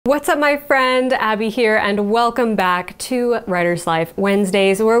What's up, my friend? Abby here, and welcome back to Writer's Life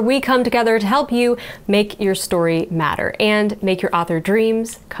Wednesdays, where we come together to help you make your story matter and make your author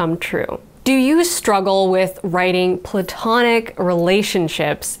dreams come true. Do you struggle with writing platonic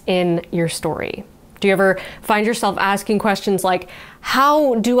relationships in your story? Do you ever find yourself asking questions like,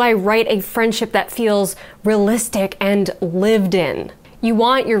 how do I write a friendship that feels realistic and lived in? You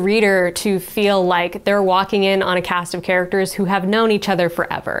want your reader to feel like they're walking in on a cast of characters who have known each other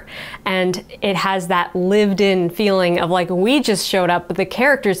forever. And it has that lived-in feeling of like, we just showed up, but the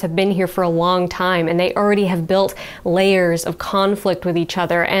characters have been here for a long time and they already have built layers of conflict with each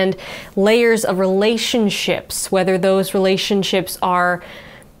other and layers of relationships, whether those relationships are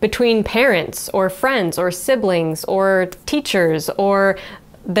between parents or friends or siblings or teachers or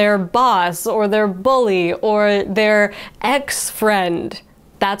their boss or their bully or their ex-friend.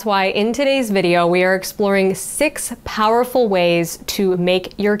 That's why in today's video we are exploring 6 powerful ways to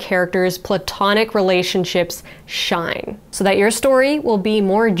make your characters' platonic relationships shine so that your story will be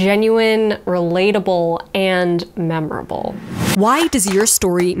more genuine, relatable, and memorable. Why does your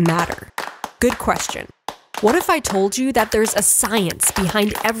story matter? Good question. What if I told you that there's a science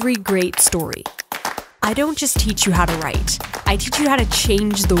behind every great story? I don't just teach you how to write. I teach you how to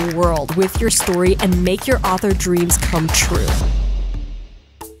change the world with your story and make your author dreams come true.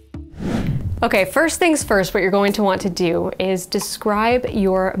 Okay, first things first, what you're going to want to do is describe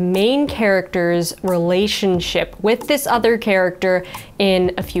your main character's relationship with this other character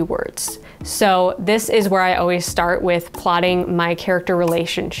in a few words. So this is where I always start with plotting my character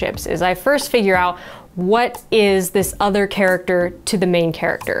relationships, is I first figure out what is this other character to the main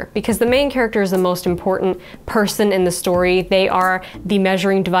character? Because the main character is the most important person in the story. They are the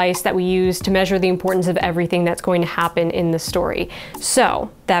measuring device that we use to measure the importance of everything that's going to happen in the story. So,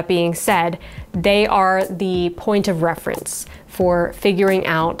 that being said, they are the point of reference for figuring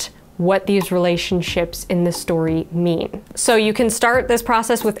out what these relationships in the story mean. So you can start this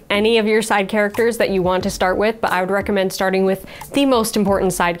process with any of your side characters that you want to start with, but I would recommend starting with the most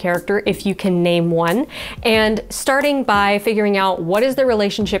important side character if you can name one, and starting by figuring out what is their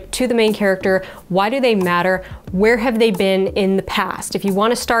relationship to the main character, why do they matter, where have they been in the past. If you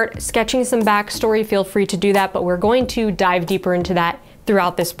want to start sketching some backstory, feel free to do that, but we're going to dive deeper into that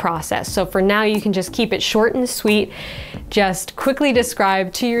throughout this process. So for now, you can just keep it short and sweet. Just quickly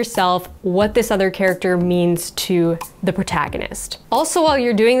describe to yourself what this other character means to the protagonist. Also, while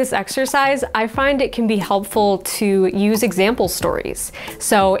you're doing this exercise, I find it can be helpful to use example stories.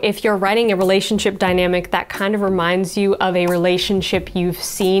 So if you're writing a relationship dynamic that kind of reminds you of a relationship you've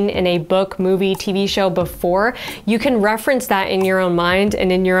seen in a book, movie, TV show before, you can reference that in your own mind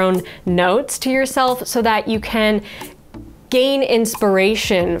and in your own notes to yourself so that you can gain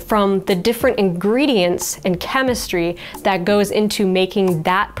inspiration from the different ingredients and chemistry that goes into making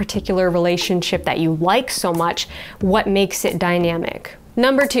that particular relationship that you like so much, what makes it dynamic.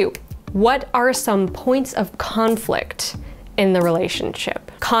 Number 2, what are some points of conflict in the relationship?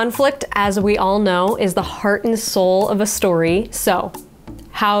 Conflict, as we all know, is the heart and soul of a story. So,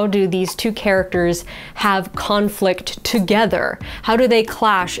 how do these two characters have conflict together? How do they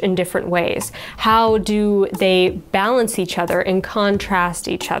clash in different ways? How do they balance each other and contrast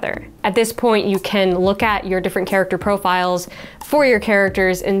each other? At this point, you can look at your different character profiles for your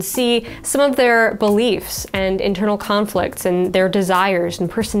characters and see some of their beliefs and internal conflicts and their desires and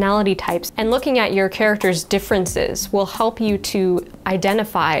personality types. And looking at your characters' differences will help you to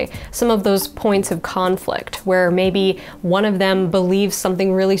identify some of those points of conflict where maybe one of them believes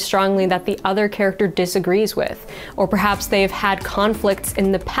something really strongly that the other character disagrees with. Or perhaps they've had conflicts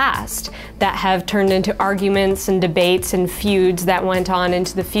in the past that have turned into arguments and debates and feuds that went on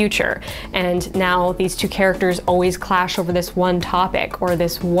into the future. And now these two characters always clash over this one topic or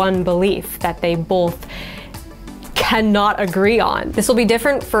this one belief that they both cannot agree on. This will be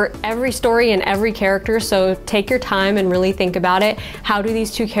different for every story and every character, so take your time and really think about it. How do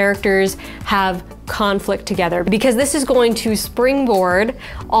these two characters have conflict together? Because this is going to springboard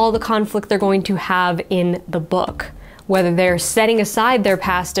all the conflict they're going to have in the book. Whether they're setting aside their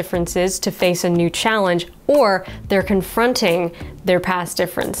past differences to face a new challenge, or they're confronting their past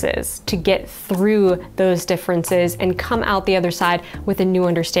differences to get through those differences and come out the other side with a new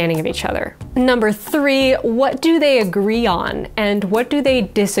understanding of each other. Number 3, what do they agree on and what do they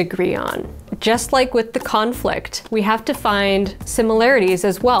disagree on? Just like with the conflict, we have to find similarities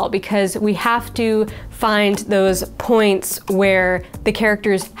as well, because we have to find those points where the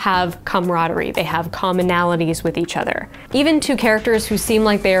characters have camaraderie, they have commonalities with each other. Even two characters who seem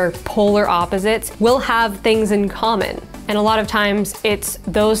like they are polar opposites will have things in common. And a lot of times it's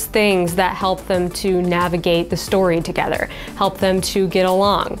those things that help them to navigate the story together, help them to get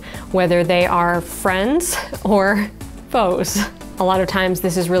along, whether they are friends or foes. A lot of times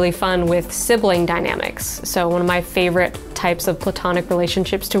this is really fun with sibling dynamics. So one of my favorite types of platonic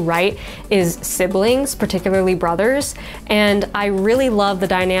relationships to write is siblings, particularly brothers. And I really love the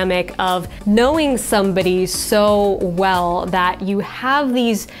dynamic of knowing somebody so well that you have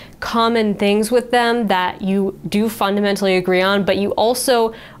these common things with them that you do fundamentally agree on, but you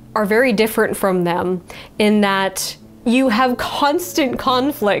also are very different from them in that you have constant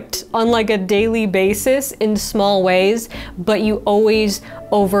conflict on like a daily basis in small ways, but you always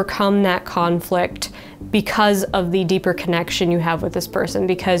overcome that conflict because of the deeper connection you have with this person,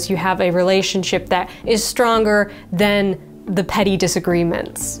 because you have a relationship that is stronger than the petty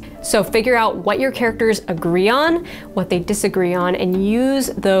disagreements. So figure out what your characters agree on, what they disagree on, and use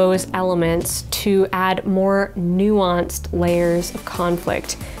those elements to add more nuanced layers of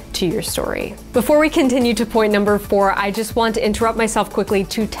conflict to your story. Before we continue to point number 4, I just want to interrupt myself quickly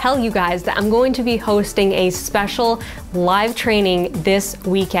to tell you guys that I'm going to be hosting a special live training this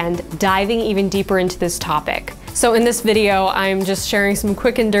weekend, diving even deeper into this topic. So in this video, I'm just sharing some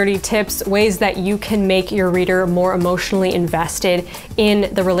quick and dirty tips, ways that you can make your reader more emotionally invested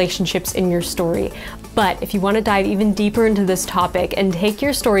in the relationships in your story. But if you want to dive even deeper into this topic and take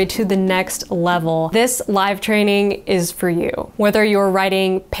your story to the next level, this live training is for you. Whether you're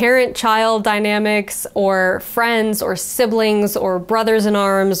writing parent-child dynamics, or friends, or siblings, or brothers in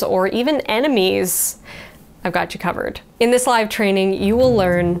arms, or even enemies, I've got you covered. In this live training, you will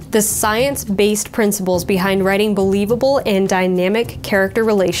learn the science-based principles behind writing believable and dynamic character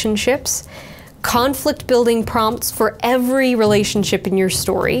relationships, conflict-building prompts for every relationship in your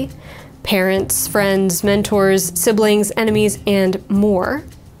story, parents, friends, mentors, siblings, enemies, and more.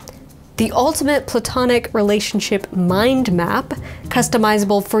 The ultimate platonic relationship mind map,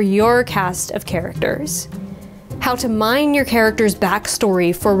 customizable for your cast of characters. How to mine your character's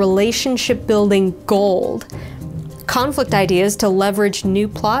backstory for relationship building gold. Conflict ideas to leverage new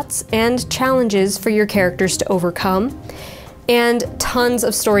plots and challenges for your characters to overcome. And tons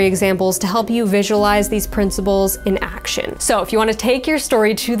of story examples to help you visualize these principles in action. So if you want to take your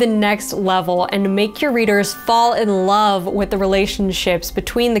story to the next level and make your readers fall in love with the relationships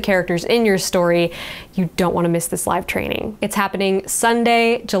between the characters in your story, you don't want to miss this live training. It's happening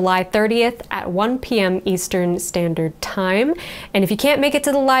Sunday, July 30th at 1 p.m. Eastern Standard Time. And if you can't make it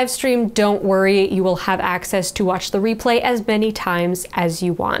to the live stream, don't worry, you will have access to watch the replay as many times as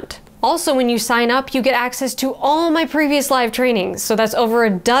you want. Also, when you sign up, you get access to all my previous live trainings. So that's over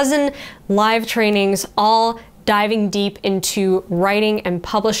a dozen live trainings, all diving deep into writing and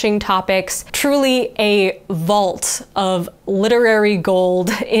publishing topics. Truly a vault of literary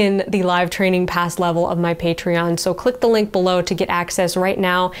gold in the live training pass level of my Patreon. So click the link below to get access right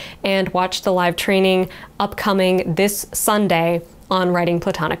now and watch the live training upcoming this Sunday on writing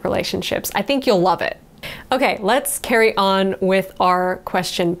platonic relationships. I think you'll love it. Okay, let's carry on with our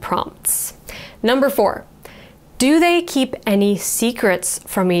question prompts. Number 4, do they keep any secrets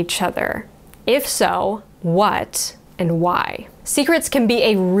from each other? If so, what and why? Secrets can be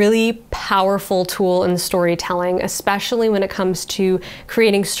a really powerful tool in storytelling, especially when it comes to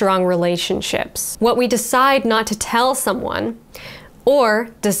creating strong relationships. What we decide not to tell someone, or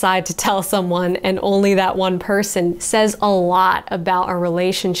decide to tell someone and only that one person, says a lot about our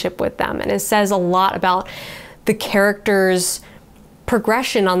relationship with them, and it says a lot about the character's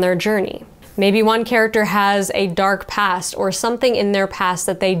progression on their journey. Maybe one character has a dark past or something in their past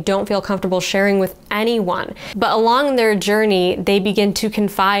that they don't feel comfortable sharing with anyone. But along their journey, they begin to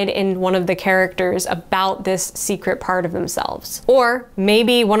confide in one of the characters about this secret part of themselves. Or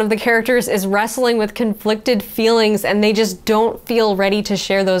maybe one of the characters is wrestling with conflicted feelings and they just don't feel ready to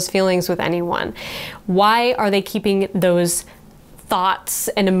share those feelings with anyone. Why are they keeping those thoughts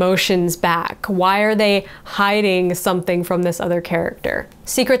and emotions back? Why are they hiding something from this other character?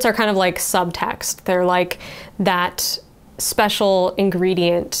 Secrets are kind of like subtext. They're like that special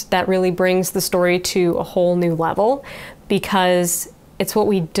ingredient that really brings the story to a whole new level, because it's what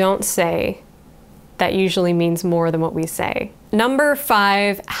we don't say that usually means more than what we say. Number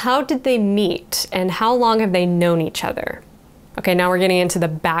 5, how did they meet and how long have they known each other? Okay, now we're getting into the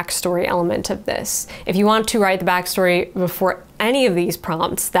backstory element of this. If you want to write the backstory before any of these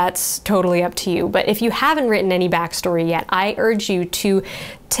prompts, that's totally up to you. But if you haven't written any backstory yet, I urge you to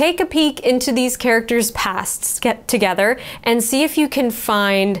take a peek into these characters' pasts together and see if you can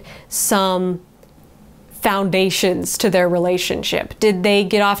find some foundations to their relationship? Did they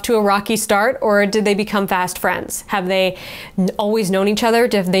get off to a rocky start, or did they become fast friends? Have they always known each other?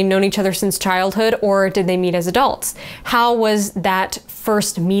 Have they known each other since childhood, or did they meet as adults? How was that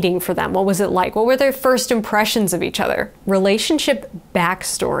first meeting for them? What was it like? What were their first impressions of each other? Relationship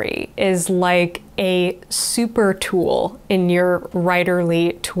backstory is like a super tool in your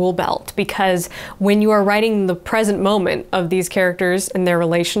writerly tool belt, because when you are writing the present moment of these characters and their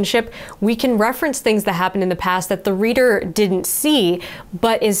relationship, we can reference things that happened in the past that the reader didn't see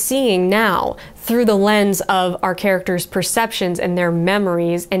but is seeing now through the lens of our characters' perceptions and their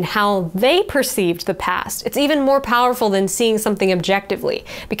memories and how they perceived the past. It's even more powerful than seeing something objectively,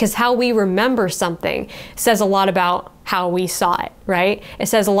 because how we remember something says a lot about how we saw it, right? It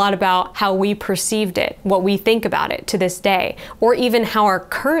says a lot about how we perceived it, what we think about it to this day, or even how our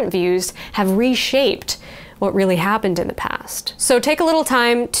current views have reshaped what really happened in the past. So take a little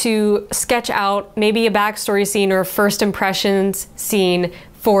time to sketch out maybe a backstory scene or a first impressions scene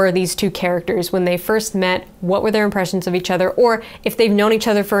for these two characters when they first met. What were their impressions of each other? Or if they've known each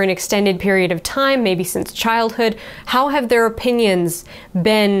other for an extended period of time, maybe since childhood, how have their opinions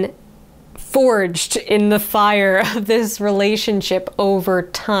been forged in the fire of this relationship over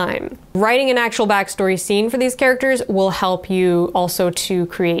time? Writing an actual backstory scene for these characters will help you also to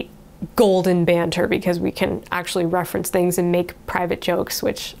create golden banter, because we can actually reference things and make private jokes,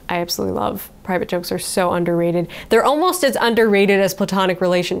 which I absolutely love. Private jokes are so underrated. They're almost as underrated as platonic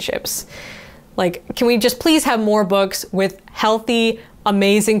relationships. Like, can we just please have more books with healthy,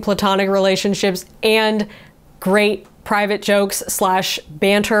 amazing platonic relationships and great private jokes /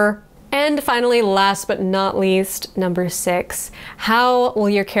 banter? And finally, last but not least, number 6, how will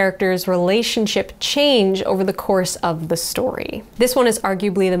your character's relationship change over the course of the story? This one is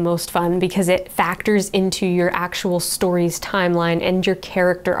arguably the most fun because it factors into your actual story's timeline and your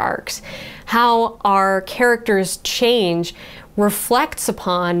character arcs. How our characters change reflects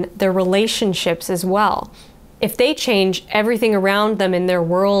upon their relationships as well. If they change, everything around them in their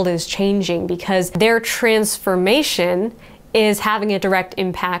world is changing, because their transformation is having a direct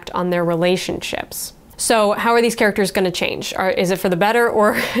impact on their relationships. So how are these characters going to change? Is it for the better,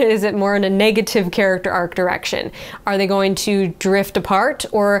 or is it more in a negative character arc direction? Are they going to drift apart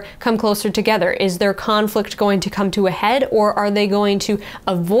or come closer together? Is their conflict going to come to a head, or are they going to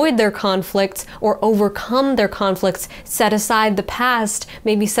avoid their conflicts or overcome their conflicts, set aside the past,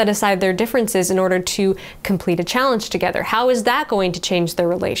 maybe set aside their differences in order to complete a challenge together? How is that going to change their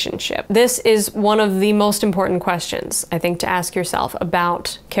relationship? This is one of the most important questions, I think, to ask yourself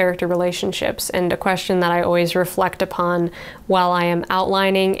about character relationships, and a question that I always reflect upon while I am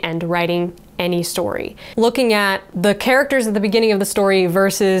outlining and writing any story. Looking at the characters at the beginning of the story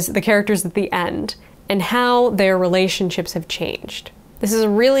versus the characters at the end, and how their relationships have changed. This is a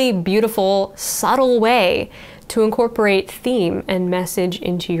really beautiful, subtle way to incorporate theme and message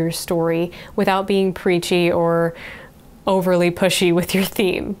into your story without being preachy or overly pushy with your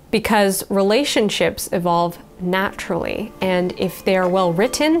theme, because relationships evolve naturally, and if they are well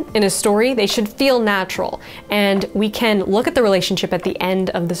written in a story, they should feel natural. And we can look at the relationship at the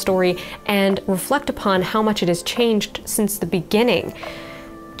end of the story and reflect upon how much it has changed since the beginning,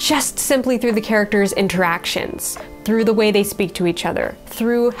 just simply through the characters' interactions, through the way they speak to each other,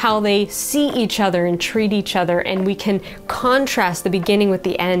 through how they see each other and treat each other, and we can contrast the beginning with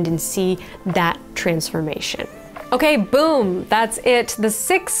the end and see that transformation. Okay, boom, that's it. The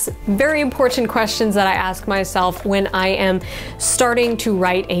 6 very important questions that I ask myself when I am starting to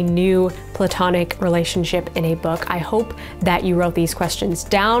write a new platonic relationship in a book. I hope that you wrote these questions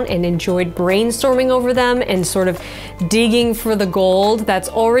down and enjoyed brainstorming over them and sort of digging for the gold that's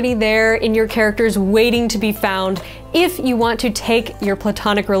already there in your characters, waiting to be found if you want to take your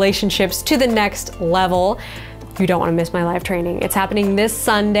platonic relationships to the next level. You don't want to miss my live training. It's happening this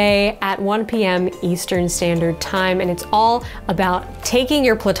Sunday at 1 p.m. Eastern Standard Time, and it's all about taking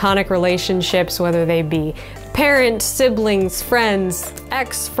your platonic relationships, whether they be parents, siblings, friends,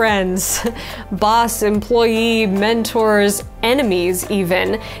 ex-friends, boss, employee, mentors, enemies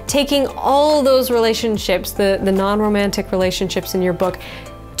even, taking all those relationships, the non-romantic relationships in your book,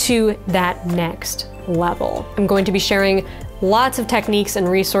 to that next level. I'm going to be sharing lots of techniques and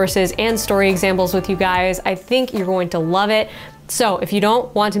resources and story examples with you guys. I think you're going to love it. So if you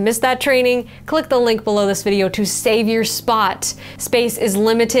don't want to miss that training, click the link below this video to save your spot. Space is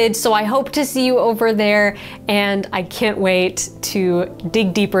limited, so I hope to see you over there, and I can't wait to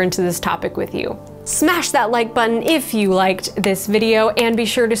dig deeper into this topic with you. Smash that like button if you liked this video, and be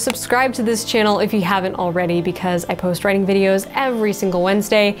sure to subscribe to this channel if you haven't already, because I post writing videos every single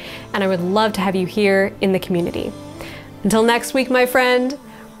Wednesday, and I would love to have you here in the community. Until next week, my friend,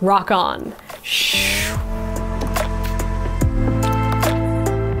 rock on. Shoo.